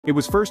It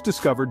was first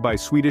discovered by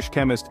Swedish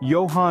chemist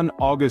Johan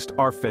August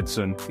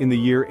Arfvidsson in the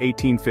year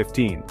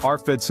 1815.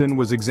 Arfvidsson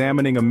was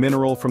examining a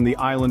mineral from the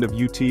island of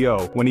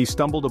Uto when he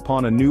stumbled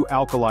upon a new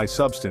alkali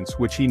substance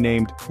which he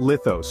named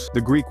lithos,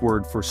 the Greek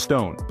word for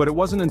stone. But it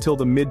wasn't until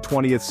the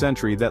mid-20th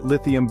century that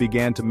lithium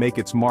began to make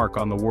its mark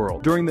on the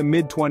world. During the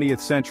mid-20th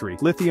century,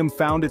 lithium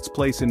found its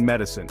place in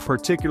medicine,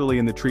 particularly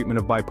in the treatment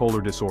of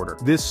bipolar disorder.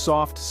 This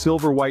soft,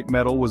 silver-white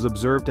metal was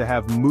observed to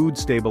have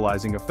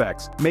mood-stabilizing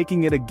effects,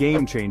 making it a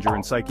game-changer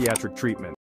in psychiatric treatment.